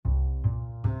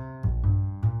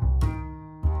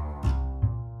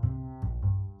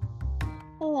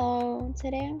Hello,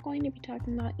 today I'm going to be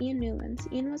talking about Ian Newlands.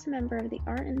 Ian was a member of the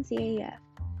RNZAF.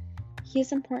 He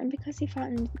is important because he fought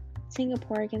in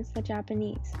Singapore against the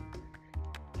Japanese.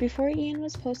 Before Ian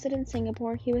was posted in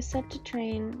Singapore, he was sent to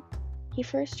train. He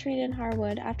first trained in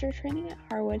Harwood. After training at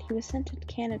Harwood, he was sent to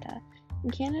Canada.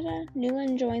 In Canada,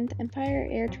 Newland joined the Empire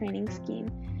Air Training Scheme.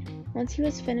 Once he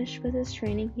was finished with his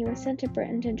training, he was sent to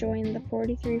Britain to join the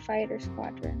 43 Fighter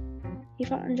Squadron. He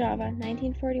fought in Java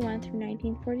 1941 through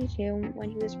 1942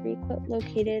 when he was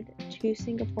relocated to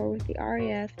Singapore with the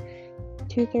RAF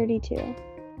 232.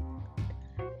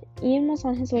 Ian was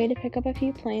on his way to pick up a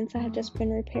few planes that had just been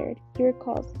repaired. He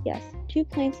recalls, yes, 2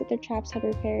 planes that their chaps had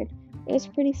repaired. It was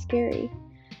pretty scary.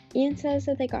 Ian says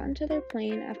that they got into their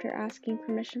plane after asking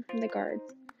permission from the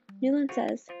guards. Newland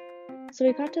says, so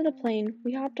we got to the plane,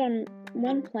 we hopped on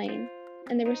one plane,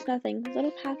 and there was nothing,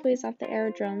 little pathways off the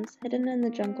aerodromes, hidden in the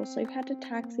jungle, so you had to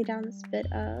taxi down this bit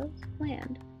of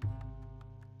land.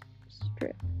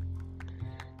 Strip.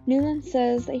 Newland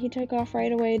says that he took off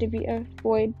right away to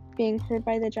avoid being heard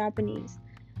by the Japanese.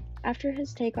 After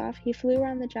his takeoff, he flew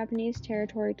around the Japanese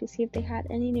territory to see if they had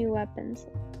any new weapons.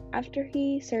 After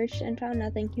he searched and found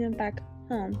nothing, he went back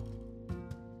home.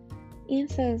 Ian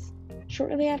says,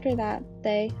 shortly after that,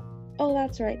 oh,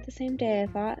 that's right, the same day I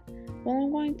thought, well,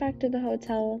 I'm going back to the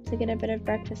hotel to get a bit of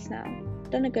breakfast now.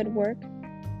 Done a good work.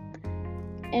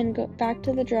 And go back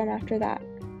to the drum after that.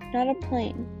 Not a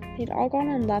plane. They'd all gone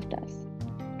and left us.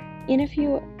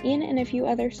 Ian and a few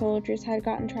other soldiers had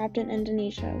gotten trapped in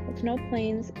Indonesia with no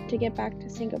planes to get back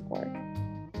to Singapore.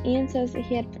 Ian says that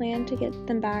he had planned to get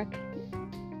them back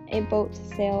a boat to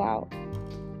sail out.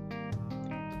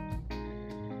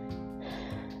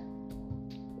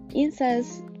 Ian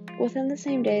says within the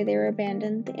same day they were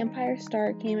abandoned, the Empire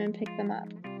Star came and picked them up.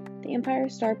 The Empire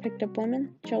Star picked up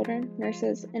women, children,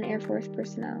 nurses, and Air Force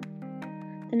personnel.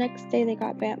 The next day they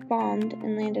got bombed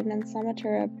and landed in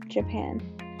Samatura, Japan.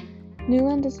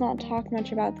 Newland does not talk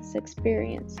much about this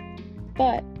experience,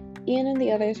 but Ian and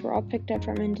the others were all picked up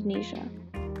from Indonesia.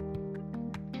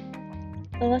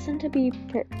 The lesson to be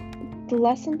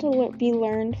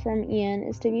learned from Ian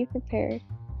is to be prepared.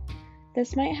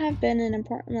 This might have been an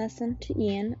important lesson to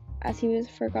Ian, as he was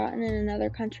forgotten in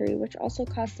another country, which also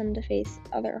caused him to face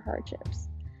other hardships.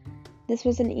 This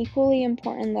was an equally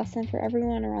important lesson for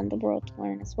everyone around the world to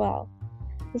learn as well.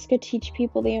 This could teach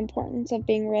people the importance of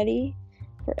being ready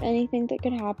for anything that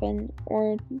could happen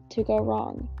or to go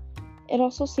wrong. It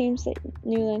also seems that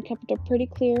Newland kept a pretty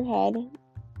clear head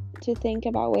to think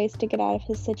about ways to get out of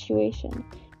his situation,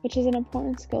 which is an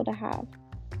important skill to have.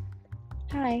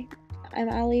 Hi, I'm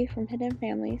Ali from Hidden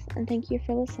Families, and thank you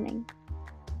for listening.